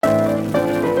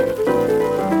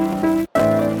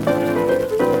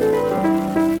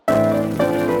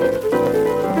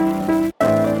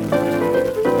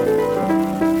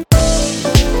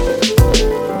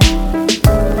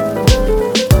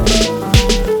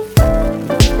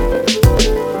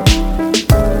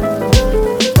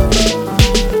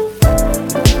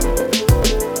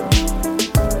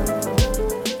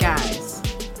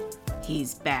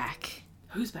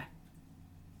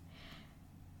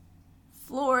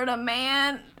Florida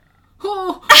man.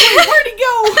 Oh, wait, where'd he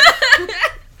go?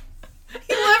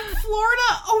 He left Florida?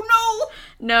 Oh,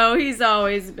 no. No, he's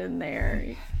always been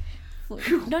there.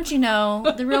 Don't you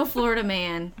know, the real Florida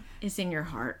man is in your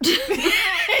heart.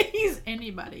 He's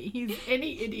anybody. He's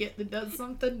any idiot that does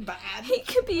something bad. He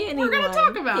could be anyone. We're going to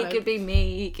talk about it. He could be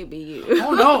me. He could be you.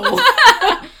 Oh,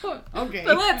 no. Okay.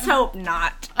 But let's hope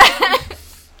not.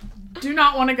 Do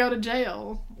not want to go to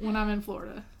jail when I'm in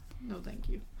Florida. No, thank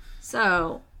you.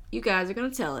 So, you guys are going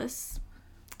to tell us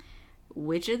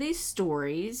which of these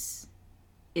stories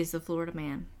is the Florida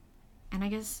man. And I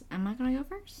guess, am I going to go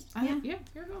first? Yeah,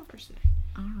 you're going first today.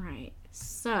 All right.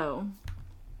 So,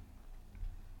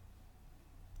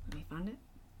 let me find it.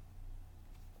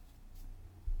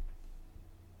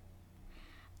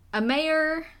 A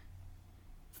mayor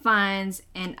finds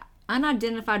an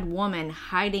unidentified woman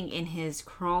hiding in his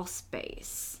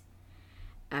crawlspace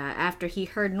after he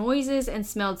heard noises and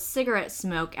smelled cigarette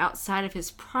smoke outside of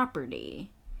his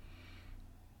property.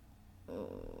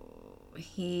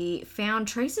 He found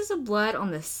traces of blood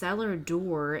on the cellar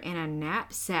door and a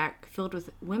knapsack filled with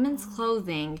women's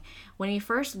clothing when he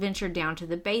first ventured down to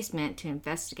the basement to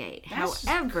investigate.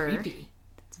 However, creepy.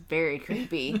 It's very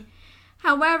creepy.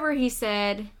 However, he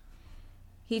said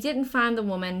he didn't find the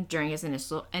woman during his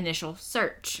initial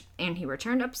search, and he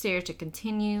returned upstairs to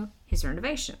continue his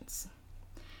renovations.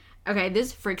 Okay,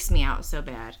 this freaks me out so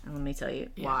bad, and let me tell you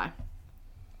why.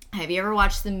 Have you ever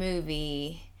watched the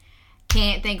movie...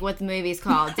 Can't think what the movie's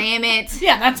called. Damn it.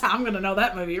 Yeah, that's how I'm going to know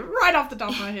that movie right off the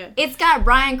top of my head. It's got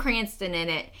Bryan Cranston in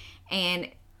it. And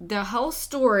the whole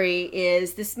story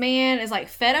is this man is like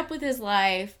fed up with his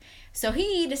life. So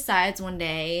he decides one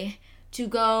day to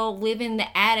go live in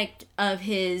the attic of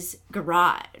his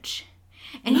garage.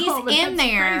 And he's in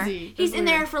there. Crazy. He's in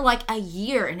there for like a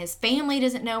year, and his family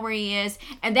doesn't know where he is.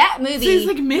 And that movie, so he's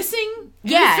like missing.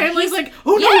 Yeah, his family's like,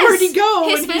 oh no, where'd he go?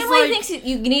 His and family he's like, thinks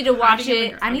you need to watch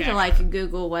it. I need to Okay.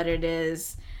 Google what it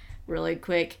is, really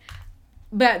quick.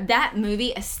 But that movie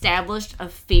established a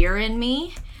fear in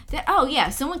me that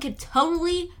someone could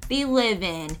totally be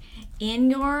living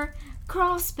in your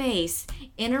crawl space,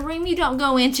 in a room you don't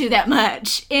go into that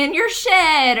much, in your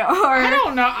shed, or I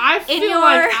don't know. I feel your...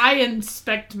 like I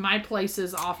inspect my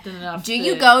places often enough. Do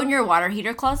you go in your water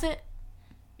heater closet?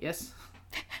 Yes.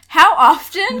 How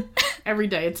often? Every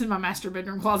day. It's in my master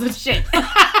bedroom closet. Shit.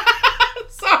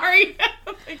 Sorry.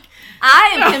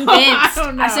 I am convinced. I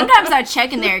don't know. Sometimes I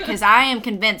check in there because I am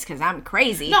convinced, because I'm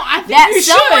crazy, No, I think that you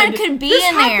someone should. could be This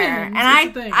in there. happens. And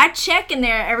It's a thing. I check in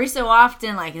there every so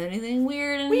often, like, is anything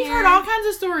weird in We've here? heard all kinds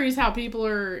of stories how people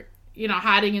are,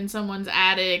 hiding in someone's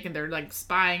attic and they're like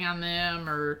spying on them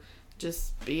or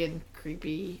just being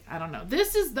creepy. I don't know.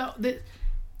 This is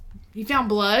he found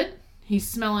blood. He's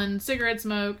smelling cigarette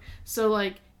smoke. So,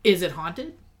 like, is it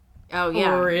haunted? Oh,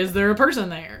 yeah. Or is there a person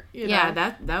there? Yeah,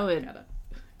 that would...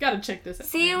 Gotta check this out.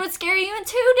 See, it would scare you in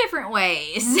 2 different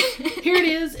ways. Here it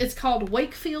is. It's called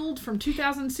Wakefield from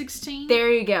 2016.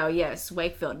 There you go. Yes,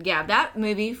 Wakefield. Yeah, that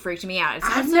movie freaked me out. It's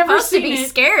not I've never supposed to seen be it.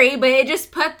 scary, but it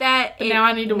just put that... But now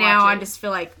I need to watch Now I it. just feel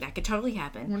like that could totally I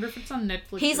happen. wonder if it's on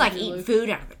Netflix. He's or like Hulu. eating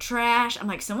food out of the trash. I'm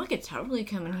like, someone could totally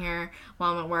come in here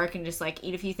while I'm at work and just like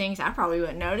eat a few things. I probably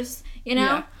wouldn't notice,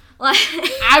 Yeah. Like,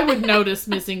 I would notice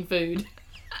missing food.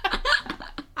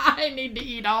 I need to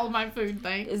eat all of my food,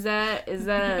 thanks. Is that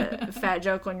a fat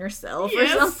joke on yourself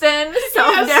Yes. or something? Yes,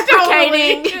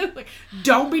 Self-deprecating. totally. Like,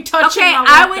 don't be touching Okay, my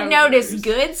I would leftovers. notice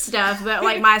good stuff, but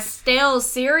like my stale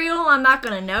cereal, I'm not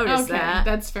gonna notice Okay, that.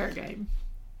 that's fair game.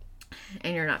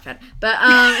 And you're not fat. But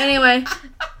anyway,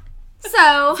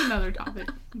 so Another topic.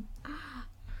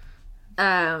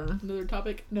 Another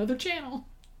topic. Another channel.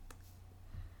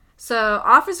 So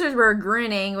officers were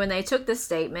grinning when they took the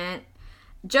statement,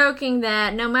 joking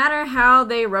that no matter how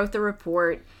they wrote the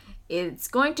report, it's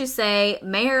going to say,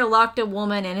 Mayor locked a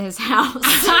woman in his house.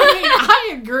 I mean,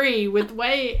 I agree with the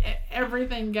way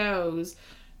everything goes.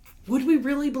 Would we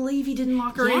really believe he didn't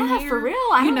lock her in Yeah, here? for real.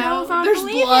 I don't know if I there's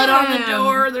believe blood on the him.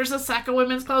 door. There's a sack of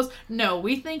women's clothes. No,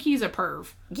 we think he's a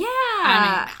perv. Yeah.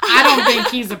 I don't think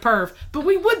he's a perv, but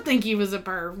we would think he was a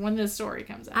perv when this story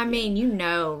comes out. I mean,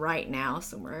 right now,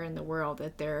 somewhere in the world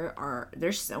that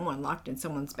there's someone locked in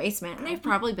someone's basement, and they've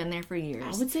probably been there for I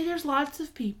years. would say there's lots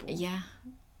of people. Yeah.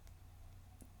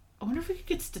 I wonder if we could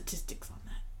get statistics on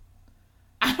that.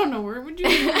 I don't know. Where would you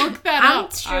look that up?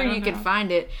 I'm sure you could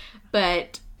find it,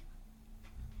 but...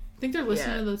 Think they're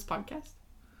listening to this podcast?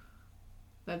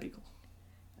 That'd be cool.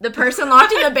 The person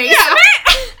locked in the basement?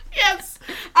 Yes.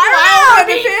 I don't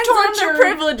know. It depends on their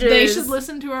privileges. They should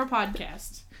listen to our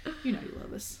podcast. You know you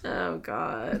love us. Oh,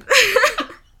 God.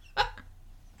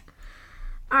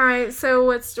 All right, so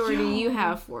what story do you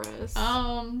have for us?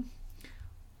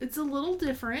 It's a little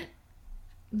different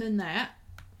than that.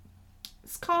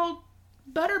 It's called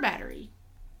Butter Battery.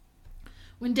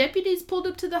 When deputies pulled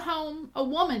up to the home, a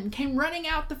woman came running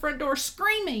out the front door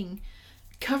screaming,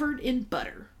 covered in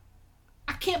butter.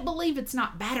 I can't believe it's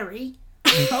not battery.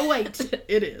 Oh, wait,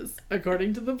 it is.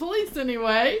 According to the police,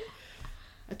 anyway.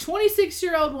 A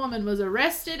 26-year-old woman was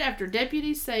arrested after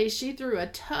deputies say she threw a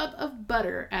tub of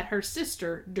butter at her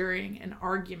sister during an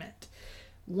argument.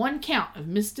 1 count of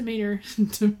misdemeanor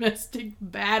domestic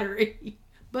battery.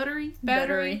 Battery?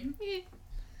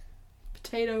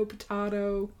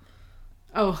 Potato.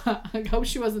 Oh, I hope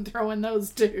she wasn't throwing those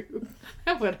too.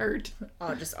 That would hurt.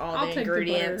 Oh, just all I'll the take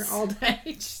ingredients. The butter all day.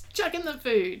 Just chucking the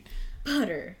food.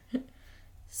 Butter,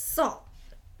 salt,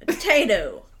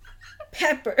 potato,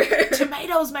 pepper.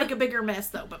 Tomatoes make a bigger mess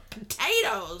though, but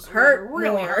potatoes hurt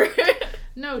really more.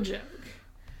 No joke.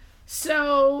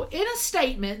 So, in a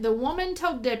statement, the woman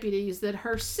told deputies that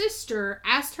her sister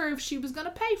asked her if she was going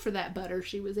to pay for that butter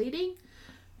she was eating.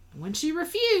 When she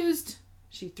refused,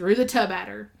 she threw the tub at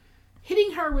her,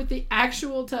 hitting her with the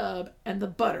actual tub and the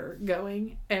butter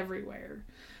going everywhere.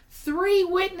 3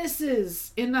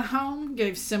 witnesses in the home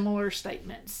gave similar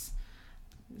statements.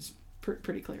 It's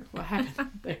pretty clear what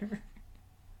happened there.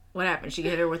 What happened? She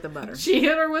hit her with the butter. She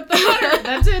hit her with the butter.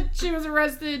 That's it. She was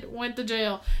arrested, went to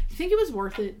jail. You think it was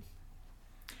worth it?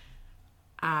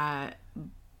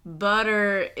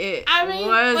 Butter, it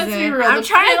wasn't. Let's be real. I'm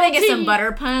trying to think of some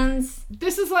butter puns.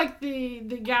 This is like the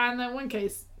guy in that one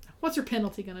case. What's her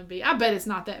penalty going to be? I bet it's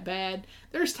not that bad.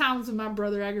 There's times when my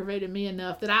brother aggravated me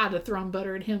enough that I'd have thrown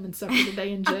butter at him and suffered a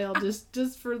day in jail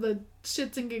just for the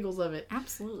shits and giggles of it.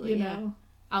 Absolutely, you know.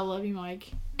 I love you,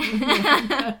 Mike.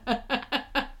 I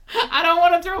don't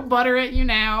want to throw butter at you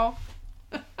now.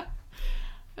 That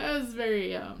was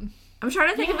very I'm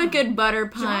trying to think of a good butter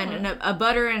pun and a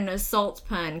butter and a salt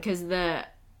pun, because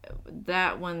that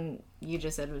one you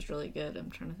just said was really good. I'm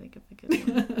trying to think of a good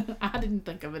one. I didn't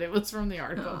think of it. It was from the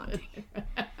article.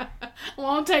 I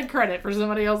won't take credit for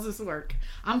somebody else's work.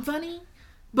 I'm funny,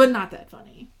 but not that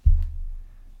funny.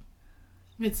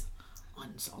 It's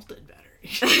unsalted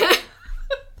battery.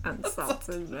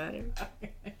 Unsalted battery.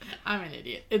 I'm an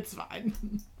idiot. It's fine.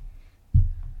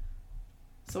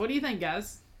 So what do you think,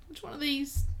 guys? Which one of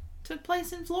these took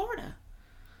place in Florida?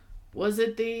 Was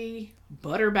it the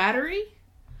butter battery?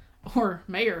 Or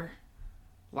mayor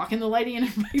locking the lady in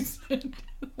her basement?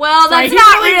 Well, that's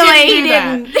not really. He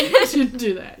didn't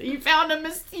do that. He found a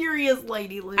mysterious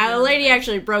lady living. The lady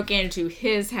actually broke into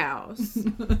his house.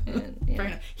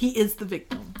 And, he is the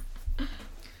victim.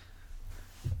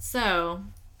 So,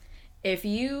 if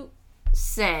you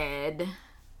said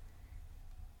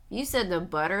the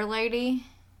butter lady,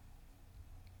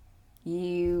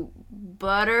 you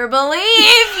better believe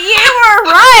you were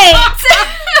right.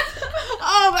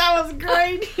 Oh, that was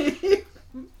great.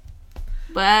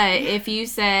 But if you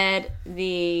said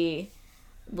the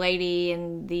lady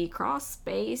in the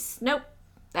Crawlspace, nope,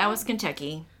 that was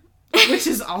Kentucky. Which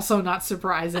is also not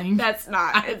surprising. That's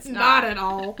not. It's not at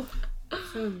all.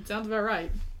 Sounds about right.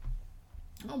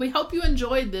 Well, we hope you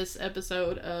enjoyed this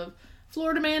episode of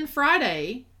Florida Man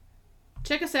Friday.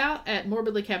 Check us out at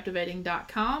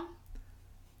morbidlycaptivating.com.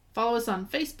 Follow us on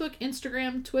Facebook,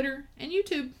 Instagram, Twitter, and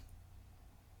YouTube.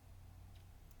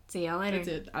 See y'all later. That's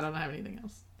it. I don't have anything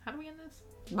else. How do we end this?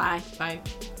 Bye. Bye.